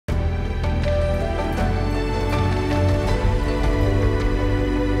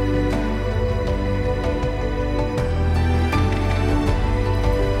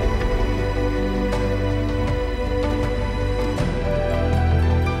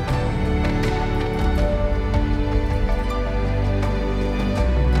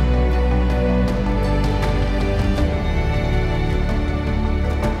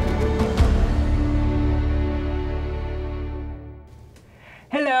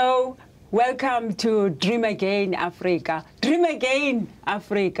Hello, welcome to Dream Again Africa. Dream Again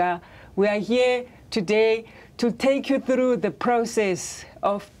Africa. We are here today to take you through the process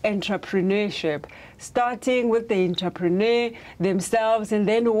of entrepreneurship, starting with the entrepreneur themselves and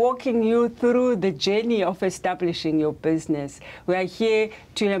then walking you through the journey of establishing your business. We are here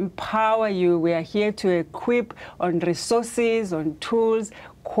to empower you. We are here to equip on resources, on tools,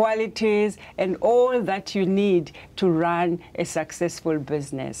 qualities, and all that you need to run a successful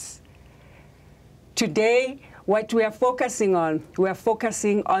business. Today, what we are focusing on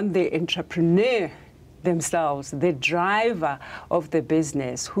the entrepreneur themselves, the driver of the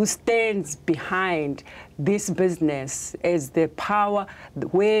business, who stands behind this business as the power,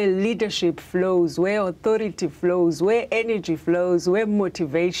 where leadership flows, where authority flows, where energy flows, where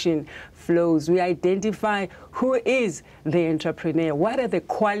motivation flows. We identify who is the entrepreneur, what are the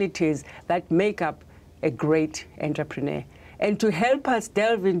qualities that make up a great entrepreneur. And to help us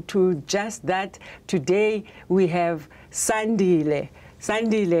delve into just that, today we have Sandile.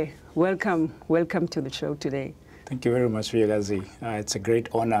 Sandile, welcome to the show today. Thank you very much, Vuyokazi. It's a great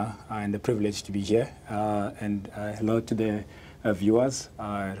honor and a privilege to be here. And hello to the viewers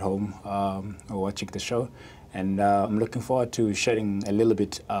at home watching the show. And I'm looking forward to sharing a little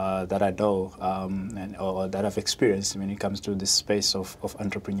bit that I know or that I've experienced when it comes to this space of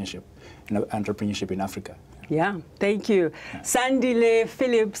entrepreneurship in Africa. Yeah, thank you. Yeah. Sandile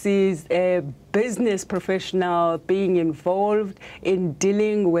Phillips is a business professional being involved in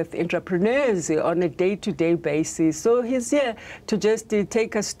dealing with entrepreneurs on a day-to-day basis. So he's here to just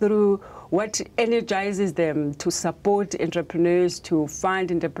take us through what energizes them to support entrepreneurs, to find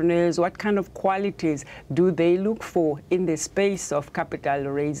entrepreneurs, what kind of qualities do they look for in the space of capital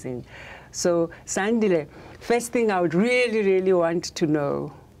raising. So Sandile, first thing I would really want to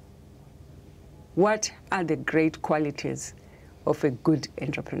know, what are the great qualities of a good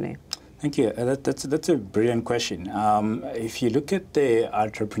entrepreneur? Thank you. That's a brilliant question. If you look at the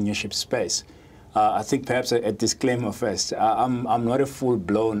entrepreneurship space, I think perhaps a disclaimer first. I'm not a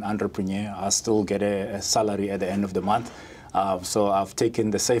full-blown entrepreneur. I still get a salary at the end of the month. So I've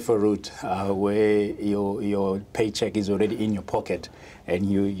taken the safer route where your paycheck is already in your pocket and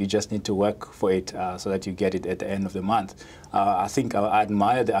you just need to work for it so that you get it at the end of the month. I think I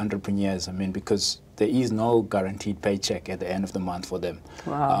admire the entrepreneurs, because there is no guaranteed paycheck at the end of the month for them.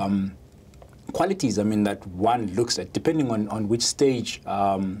 Wow. Qualities, that one looks at, depending on which stage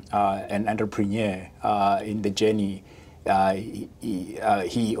an entrepreneur in the journey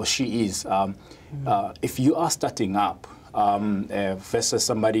he or she is. If you are starting up, versus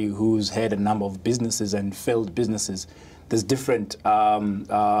somebody who's had a number of businesses and failed businesses, there's different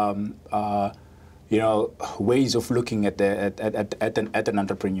ways of looking at an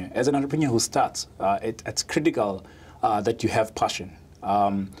entrepreneur. As an entrepreneur who starts, it's critical that you have passion.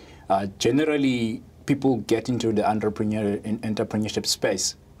 Generally, people get into the entrepreneurship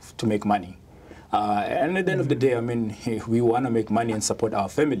space to make money. And at the end of the day, we want to make money and support our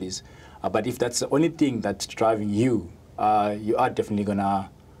families. But if that's the only thing that's driving you, you are definitely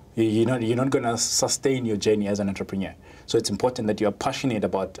you're not gonna sustain your journey as an entrepreneur. So it's important that you are passionate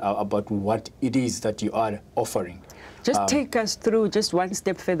about what it is that you are offering. Just take us through just one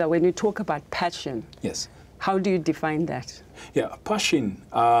step further when you talk about passion. Yes. How do you define that? Yeah, passion.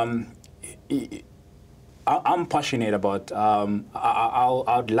 I'm passionate about,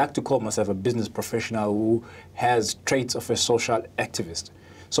 I'd like to call myself a business professional who has traits of a social activist.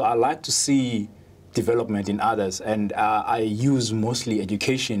 So I like to see development in others, and I use mostly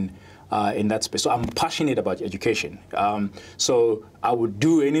education in that space. So I'm passionate about education. So I would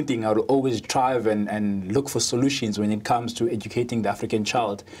do anything. I would always strive and look for solutions when it comes to educating the African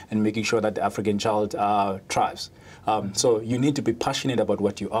child and making sure that the African child thrives. So you need to be passionate about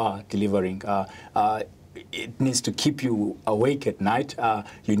what you are delivering. It needs to keep you awake at night.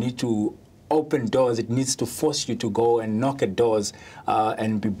 You need to open doors. It needs to force you to go and knock at doors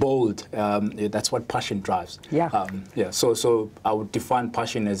and be bold. That's what passion drives. Yeah. So I would define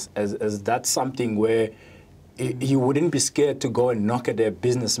passion as that's something where you wouldn't be scared to go and knock at a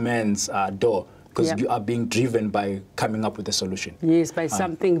businessman's door, because you are being driven by coming up with a solution. Yes, by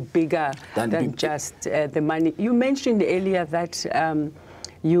something bigger than just the money. You mentioned earlier that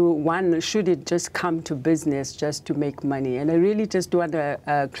one shouldn't just come to business just to make money. And I really just want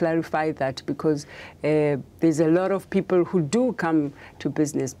to clarify that, because there's a lot of people who do come to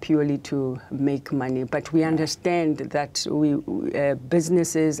business purely to make money. But we understand that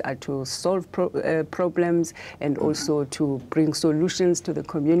businesses are to solve problems and also to bring solutions to the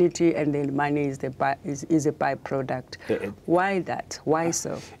community, and then money is a byproduct. Why that? Why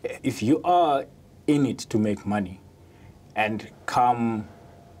so? If you are in it to make money and come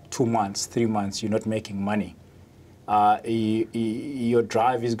 2 months, 3 months, you're not making money, your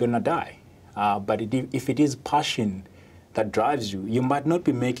drive is going to die. But if it is passion that drives you, you might not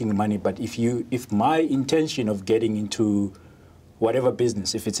be making money, but if my intention of getting into whatever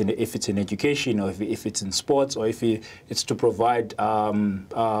business, if it's in education, or if it's in sports, or if it's to provide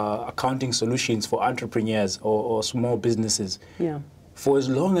accounting solutions for entrepreneurs or small businesses, for as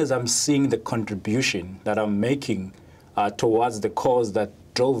long as I'm seeing the contribution that I'm making towards the cause that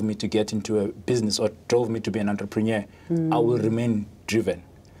drove me to get into a business or drove me to be an entrepreneur, I will remain driven.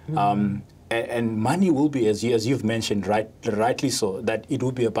 And money will be, as you've mentioned, rightly so, that it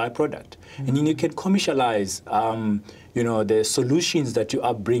will be a byproduct. And then you can commercialize, the solutions that you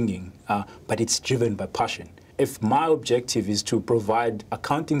are bringing, but it's driven by passion. If my objective is to provide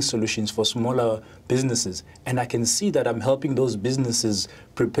accounting solutions for smaller businesses, and I can see that I'm helping those businesses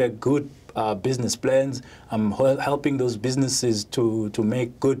prepare good business plans, I'm helping those businesses to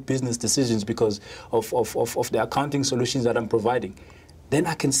make good business decisions because of the accounting solutions that I'm providing, then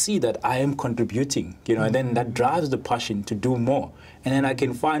I can see that I am contributing, and then that drives the passion to do more. And then I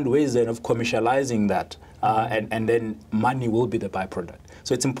can find ways then of commercializing that, and then money will be the byproduct.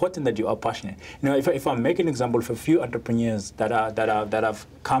 So it's important that you are passionate. If I make an example of a few entrepreneurs that I've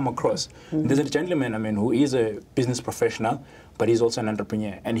come across, there's a gentleman, who is a business professional, but he's also an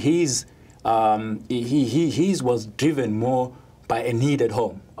entrepreneur, and he was driven more by a need at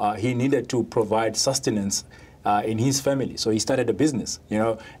home. He needed to provide sustenance in his family. So he started a business,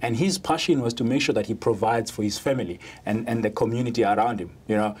 and his passion was to make sure that he provides for his family and the community around him,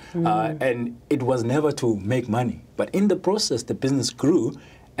 and it was never to make money. But in the process, the business grew,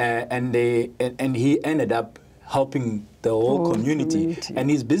 and he ended up helping the whole community. And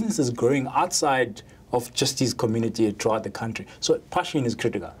his business is growing outside of just his community throughout the country. So passion is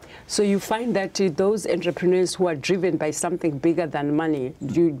critical. So you find that those entrepreneurs who are driven by something bigger than money,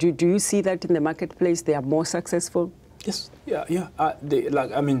 do you see that in the marketplace? They are more successful? Yes, yeah.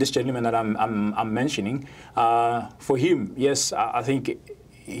 This gentleman that I'm mentioning, for him, yes, I think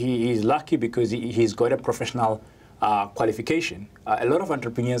he's lucky because he's got a professional qualification. A lot of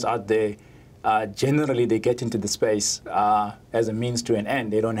entrepreneurs out there, generally they get into the space as a means to an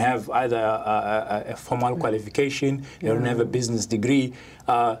end. They don't have either a formal qualification, they don't have a business degree.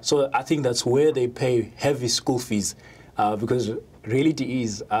 So I think that's where they pay heavy school fees, because reality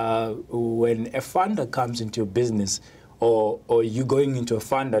is when a funder comes into a business, or you going into a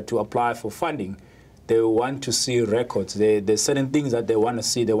funder to apply for funding, they want to see records. There's certain things that they want to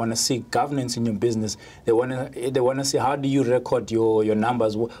see. They want to see governance in your business. They want to see how do you record your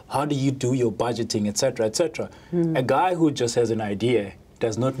numbers, how do you do your budgeting, etc., etc. A guy who just has an idea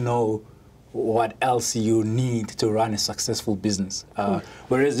does not know what else you need to run a successful business.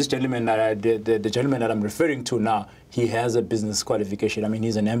 Whereas this gentleman, the gentleman that I'm referring to now, he has a business qualification.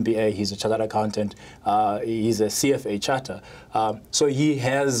 He's an MBA, he's a chartered accountant, he's a CFA charter. So he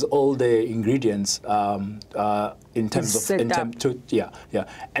has all the ingredients in terms of,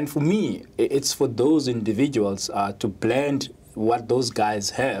 And for me, it's for those individuals to blend what those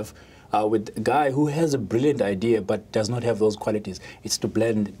guys have with a guy who has a brilliant idea but does not have those qualities. It's to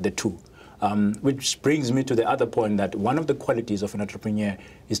blend the two. Which brings me to the other point, that one of the qualities of an entrepreneur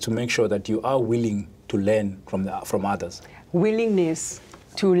is to make sure that you are willing to learn from others. Willingness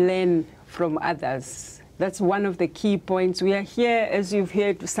to learn from others. That's one of the key points. We are here, as you've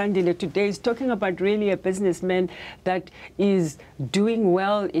heard, Sandile today is talking about really a businessman that is doing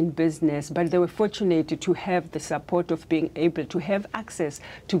well in business, but they were fortunate to have the support of being able to have access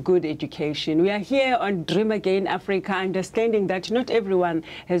to good education. We are here on Dream Again Africa, understanding that not everyone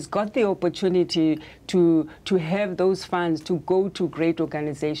has got the opportunity to have those funds to go to great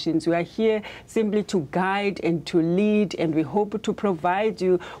organizations. We are here simply to guide and to lead, and we hope to provide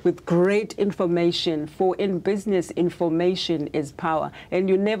you with great information. For in business, information is power, and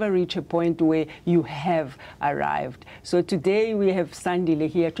you never reach a point where you have arrived. So today we have Sandile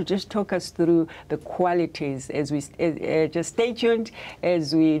here to just talk us through the qualities as we just stay tuned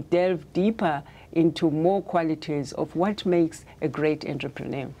as we delve deeper into more qualities of what makes a great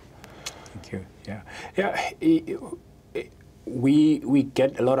entrepreneur. Thank you. We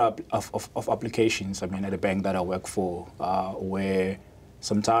get a lot of applications. At the bank that I work for, where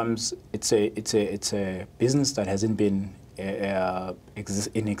sometimes it's a business that hasn't been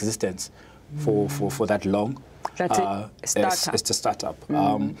in existence for that long. That's a startup. It's a startup.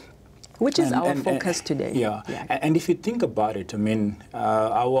 Which is our focus today. Yeah. And if you think about it,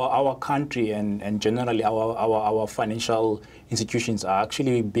 our country and generally our financial institutions are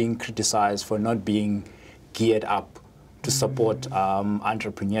actually being criticized for not being geared up to support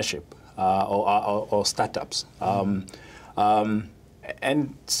entrepreneurship or startups.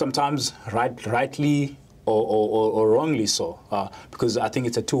 and sometimes rightly or wrongly so, because I think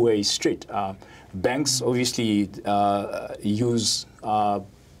it's a two-way street. Banks obviously use a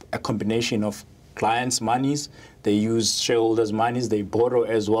combination of clients' monies, they use shareholders' monies, they borrow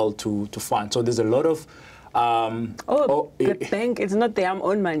as well to fund. So there's a lot of the bank is not their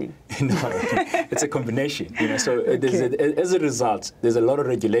own money. No, it's a combination. So Okay. as a result, there's a lot of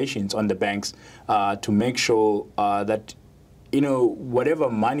regulations on the banks to make sure that whatever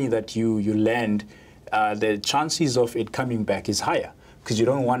money that you lend, the chances of it coming back is higher, because you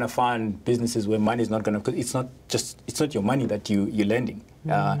don't want to fund businesses where money is not going to. Because it's not your money that you're lending.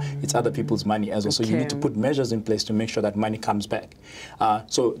 It's other people's money as well. So you need to put measures in place to make sure that money comes back.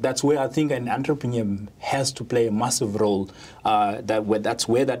 So that's where I think an entrepreneur has to play a massive role. That's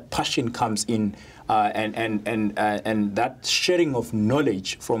where that passion comes in, and that sharing of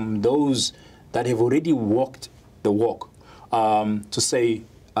knowledge from those that have already walked the walk, to say,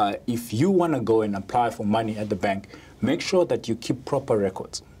 if you want to go and apply for money at the bank, make sure that you keep proper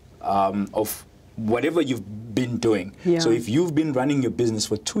records of whatever you've been doing. Yeah. So if you've been running your business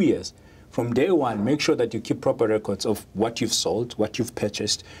for 2 years, from day one, make sure that you keep proper records of what you've sold, what you've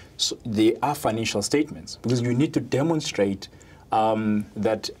purchased. So they are financial statements, because you need to demonstrate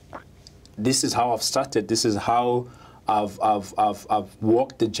that this is how I've started, this is how I've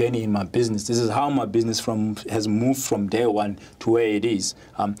walked the journey in my business. This is how my business has moved from day one to where it is.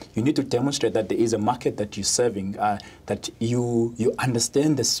 You need to demonstrate that there is a market that you're serving, that you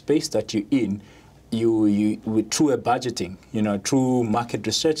understand the space that you're in. Through a budgeting, through market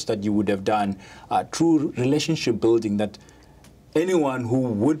research that you would have done, through relationship building, that anyone who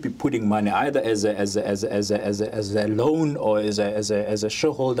would be putting money either as a loan or as a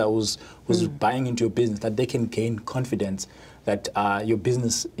shareholder who's buying into your business, that they can gain confidence that your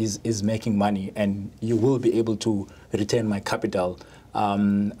business is making money, and you will be able to return my capital at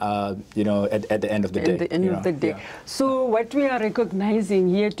the end of the day. At the end of the day. Yeah. So what we are recognizing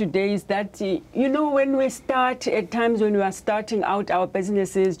here today is that, when we start, at times when we are starting out our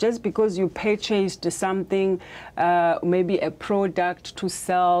businesses, just because you purchased something, maybe a product to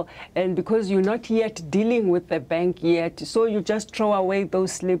sell, and because you're not yet dealing with the bank yet, so you just throw away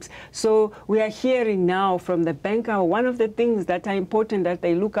those slips. So we are hearing now from the banker, one of the things that are important that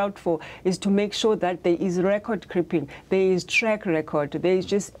they look out for is to make sure that there is record keeping, there is track record. There is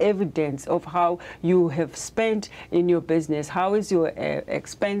just evidence of how you have spent in your business, how is your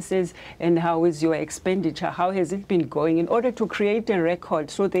expenses and how is your expenditure, how has it been going, in order to create a record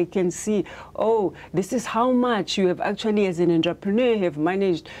so they can see, oh, this is how much you have actually, as an entrepreneur, have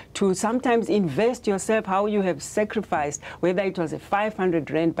managed to sometimes invest yourself, how you have sacrificed, whether it was a 500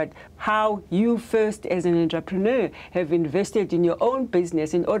 rand, but how you first, as an entrepreneur, have invested in your own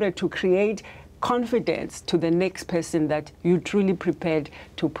business in order to create confidence to the next person that you truly prepared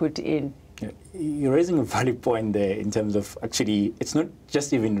to put in. You're raising a valid point there in terms of, actually, it's not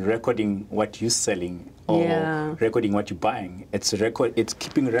just even recording what you're selling or recording what you're buying. It's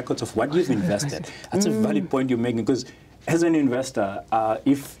keeping records of what you've invested. That's a valid point you're making, because as an investor,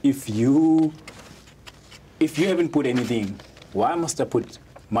 if you haven't put anything, why must I put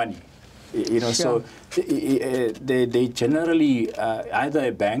money? Sure. So they generally, either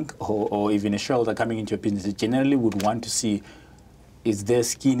a bank or even a shareholder coming into your business, they generally would want to see, is there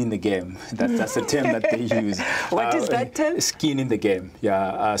skin in the game? That's the term that they use. What is that term? Skin in the game.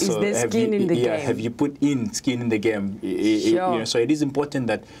 Yeah. Is there skin in the game? Have you put in skin in the game? Sure. So it is important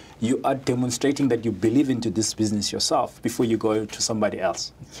that you are demonstrating that you believe into this business yourself before you go to somebody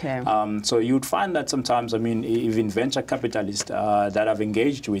else. Okay. So you'd find that sometimes, even venture capitalists that I've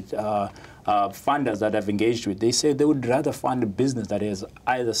engaged with, funders that I've engaged with, they say they would rather fund a business that has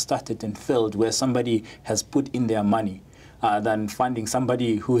either started and failed, where somebody has put in their money, than funding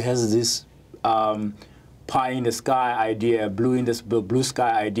somebody who has this pie in the sky idea, blue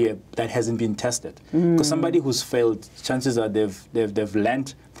sky idea that hasn't been tested. Because somebody who's failed, chances are they've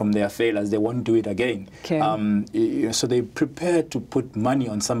learned from their failures. They won't do it again. Okay. So they prepare to put money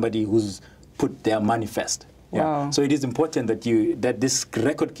on somebody who's put their money first. Yeah. Wow. So it is important that this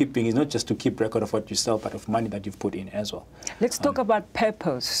record keeping is not just to keep record of what you sell, but of money that you've put in as well. Let's talk about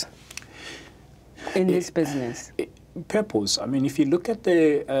purpose in this business. Purpose. If you look at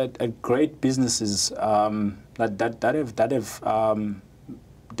the great businesses that have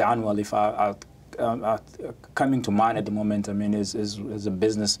done well, if are coming to mind at the moment, is a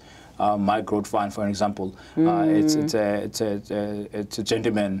business, My Growth Fund, for example. It's a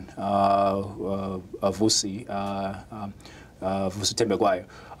gentleman, Vusi Tembekwayo.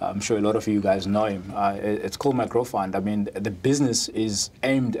 I'm sure a lot of you guys know him. It's called My Growth Fund. The business is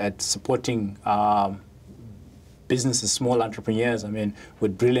aimed at supporting businesses, small entrepreneurs, I mean,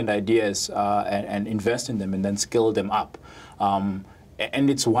 with brilliant ideas and invest in them and then scale them up. And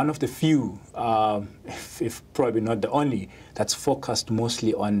it's one of the few, if probably not the only, that's focused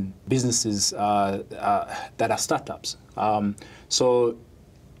mostly on businesses that are startups. So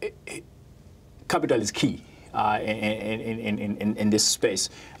capital is key in this space.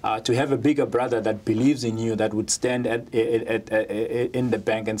 To have a bigger brother that believes in you, that would stand in the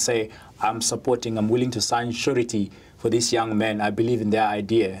bank and say, I'm supporting, I'm willing to sign surety for this young man. I believe in their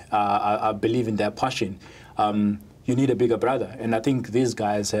idea. I believe in their passion. You need a bigger brother. And I think these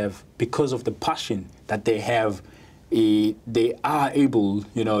guys have, because of the passion that they have, they are able,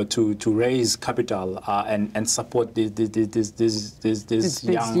 you know, to raise capital and support these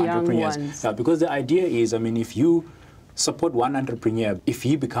young entrepreneurs. Because the idea is, I mean, if you support one entrepreneur, if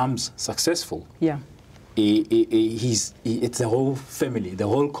he becomes successful, it's the whole family, the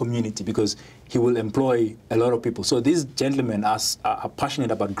whole community, because he will employ a lot of people. So these gentlemen are passionate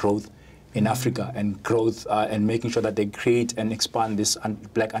about growth in Africa and growth and making sure that they create and expand this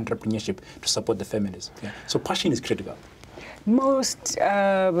black entrepreneurship to support the families. So passion is critical. Most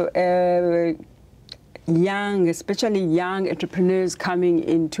young, especially young entrepreneurs coming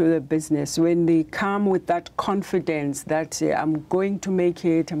into the business, when they come with that confidence that I'm going to make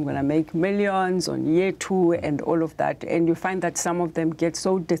it, I'm going to make millions on year 2 and all of that, and you find that some of them get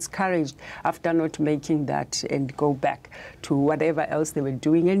so discouraged after not making that and go back to whatever else they were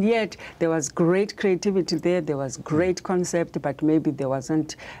doing. And yet there was great creativity there was great concept, but maybe there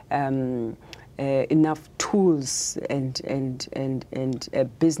wasn't enough tools and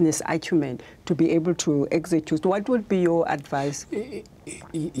business acumen to be able to execute. What would be your advice?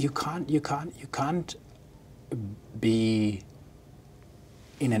 You can't be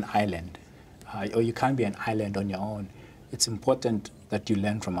in an island, or you can't be an island on your own. It's important that you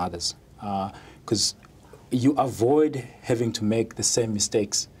learn from others, because you avoid having to make the same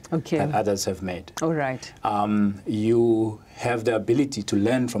mistakes that others have made. All right. You have the ability to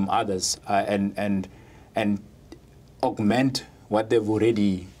learn from others and augment what they've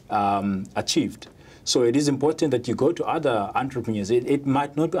already achieved. So it is important that you go to other entrepreneurs. It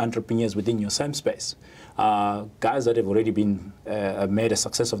might not be entrepreneurs within your same space. Guys that have already been made a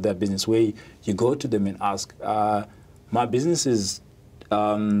success of their business, where you go to them and ask, my business is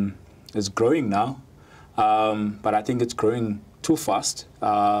growing now, but I think it's growing too fast.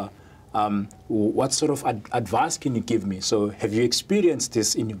 What sort of advice can you give me? So have you experienced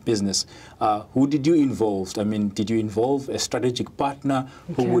this in your business? Who did you involve? I mean, did you involve a strategic partner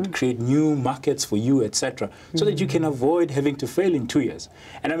who would create new markets for you, etc., so that you can avoid having to fail in 2 years?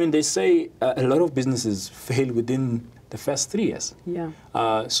 And I mean, they say a lot of businesses fail within the first 3 years.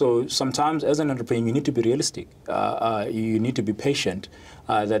 So sometimes as an entrepreneur, you need to be realistic. You need to be patient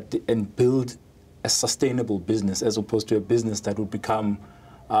and build a sustainable business, as opposed to a business that would become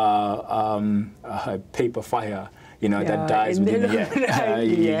a paper fire, you know, that dies within a year.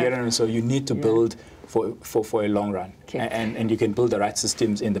 You get it? So you need to build for a long run, and you can build the right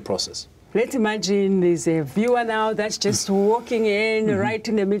systems in the process. Let's imagine there's a viewer now that's just walking in right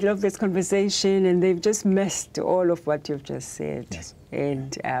in the middle of this conversation, and they've just missed all of what you've just said.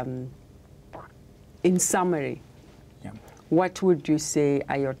 And in summary, what would you say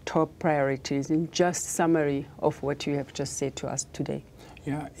are your top priorities in just summary of what you have just said to us today?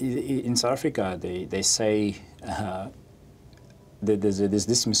 Yeah, in South Africa, they say there's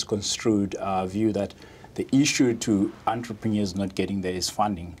this misconstrued view that the issue to entrepreneurs not getting there is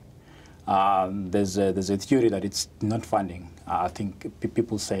funding. There's a theory that it's not funding. I think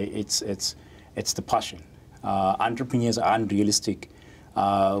people say it's the passion. Entrepreneurs are unrealistic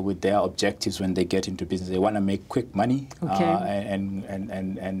with their objectives when they get into business. They want to make quick money and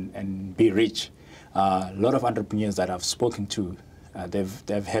be rich. A lot of entrepreneurs that I've spoken to,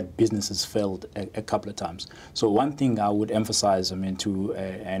 they've had businesses failed a couple of times. So one thing I would emphasize, I mean, to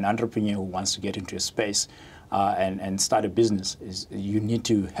an entrepreneur who wants to get into a space and start a business, is you need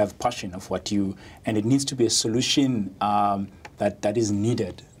to have passion of what you, and it needs to be a solution that is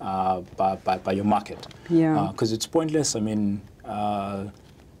needed by your market. Because it's pointless, I mean,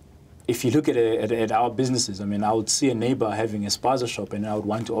 if you look at our businesses, I mean, I would see a neighbor having a spaza shop and I would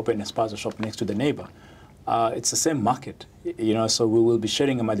want to open a spaza shop next to the neighbor. It's the same market, you know, so we will be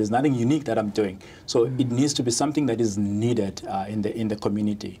sharing them. There's nothing unique that I'm doing. So it needs to be something that is needed in the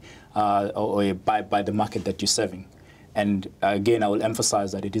community or by the market that you're serving. And again, I will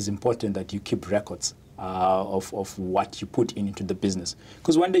emphasize that it is important that you keep records of what you put into the business.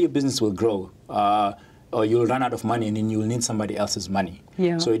 Because one day your business will grow, or you'll run out of money and then you'll need somebody else's money.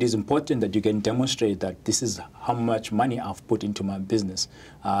 So it is important that you can demonstrate that this is how much money I've put into my business.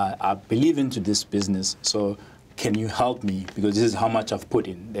 I believe into this business, so can you help me? Because this is how much I've put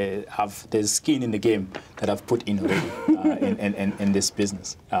in. There's skin in the game that I've put in already in this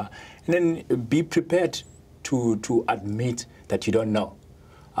business. And then be prepared to admit that you don't know.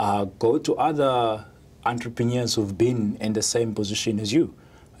 Go to other entrepreneurs who've been in the same position as you,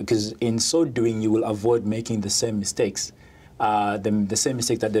 because in so doing, you will avoid making the same mistakes. The same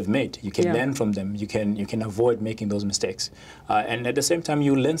mistakes that they've made. You can learn from them. You can avoid making those mistakes. And at the same time,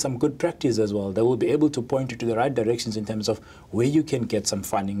 you learn some good practice as well. They will be able to point you to the right directions in terms of where you can get some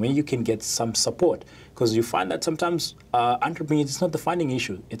funding, where you can get some support. Because you find that sometimes entrepreneurs, it's not the funding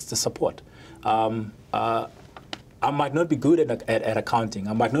issue, it's the support. I might not be good at accounting.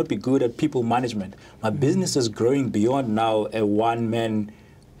 I might not be good at people management. My business is growing beyond now a one-man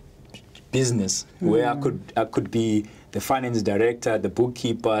business where I could be the finance director, the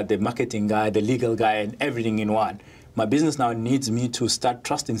bookkeeper, the marketing guy, the legal guy, and everything in one. My business now needs me to start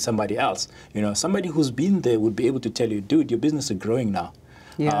trusting somebody else. You know, somebody who's been there would be able to tell you, dude, your business is growing now.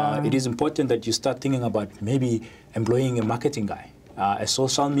 It is important that you start thinking about maybe employing a marketing guy, a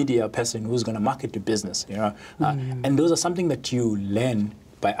social media person who's going to market your business. You know, and those are something that you learn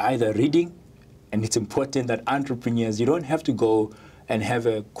by either reading, and it's important that entrepreneurs, you don't have to go and have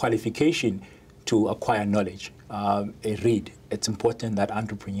a qualification to acquire knowledge. Read. It's important that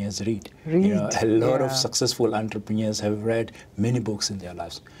entrepreneurs read. You know, a lot of successful entrepreneurs have read many books in their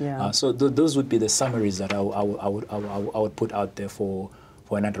lives. So those would be the summaries that I would put out there for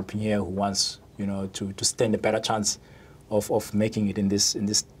an entrepreneur who wants, you know, to stand a better chance of making it in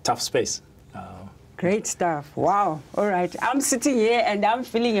this tough space. Great stuff. Wow. All right. I'm sitting here and I'm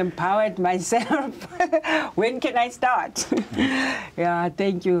feeling empowered myself. When can I start? Yeah,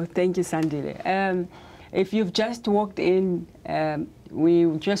 thank you. Thank you, Sandile. If you've just walked in, we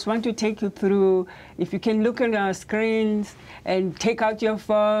just want to take you through, if you can look on our screens and take out your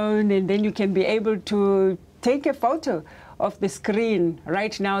phone, and then you can be able to take a photo of the screen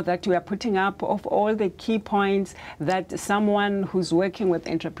right now that we are putting up of all the key points that someone who's working with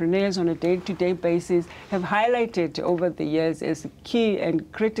entrepreneurs on a day-to-day basis have highlighted over the years as key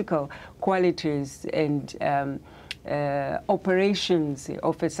and critical qualities and operations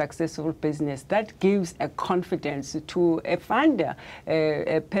of a successful business. That gives a confidence to a funder,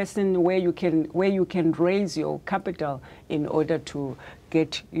 a person where you can raise your capital in order to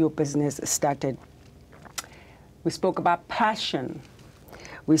get your business started. We spoke about passion.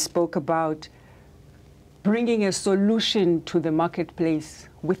 We spoke about bringing a solution to the marketplace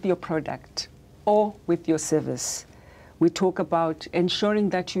with your product or with your service. We talk about ensuring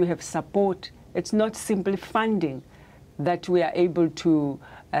that you have support. It's not simply funding that we are able to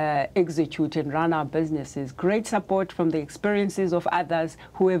execute and run our businesses. Great support from the experiences of others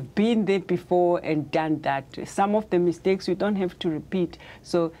who have been there before and done that. Some of the mistakes you don't have to repeat.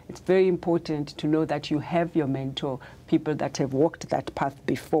 So it's very important to know that you have your mentor, people that have walked that path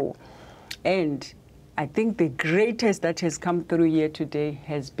before. And I think the greatest that has come through here today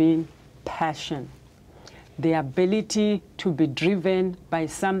has been passion. The ability to be driven by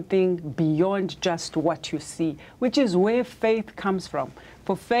something beyond just what you see, which is where faith comes from.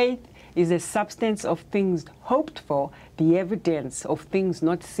 For faith is a substance of things hoped for, the evidence of things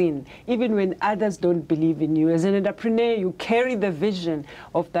not seen. Even when others don't believe in you, as an entrepreneur, you carry the vision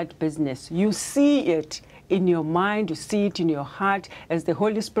of that business. You see it in your mind, you see it in your heart, as the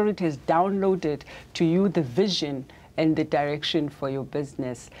Holy Spirit has downloaded to you the vision and the direction for your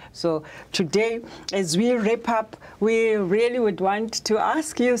business. So today, as we wrap up, we really would want to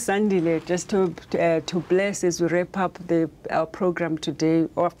ask you, Sandile, just to bless as we wrap up our program today,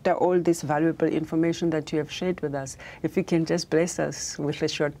 after all this valuable information that you have shared with us, if you can just bless us with a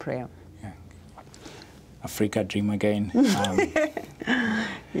short prayer. Yeah. Africa, dream again.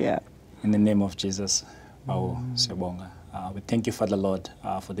 Yeah. In the name of Jesus, we thank you, Father Lord,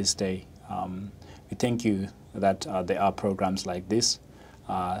 for this day. We thank you that there are programs like this,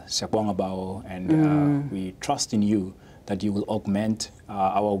 and we trust in you that you will augment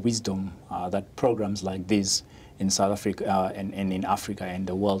our wisdom, that programs like this in South Africa and in Africa and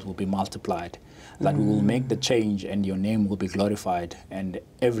the world will be multiplied, that we will make the change and your name will be glorified, and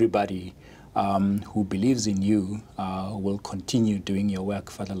everybody who believes in you will continue doing your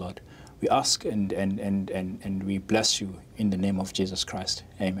work, Father Lord. We ask and we bless you in the name of Jesus Christ.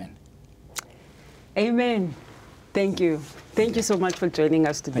 Amen. Amen. Thank you. Thank you so much for joining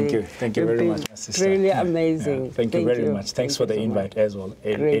us today. Thank you. Thank you very much, my sister. Really amazing. Yeah. Thank you very much. Thanks for the invite as well.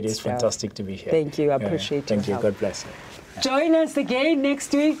 It is fantastic to be here. Thank you. I appreciate it. Thank you. God bless you. Join us again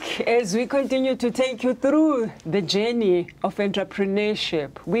next week as we continue to take you through the journey of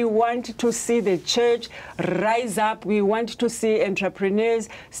entrepreneurship. We want to see the church rise up. We want to see entrepreneurs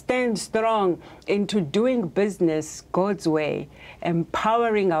stand strong into doing business God's way,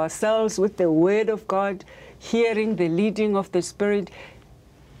 empowering ourselves with the Word of God, hearing the leading of the Spirit,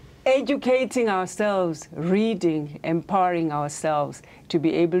 educating ourselves, reading, empowering ourselves to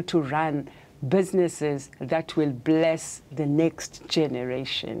be able to run businesses that will bless the next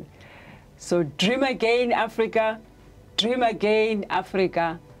generation. So dream again, Africa. Dream again,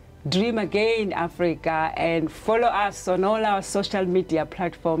 Africa. Dream again, Africa. And follow us on all our social media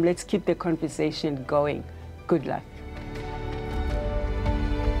platforms. Let's keep the conversation going. Good luck.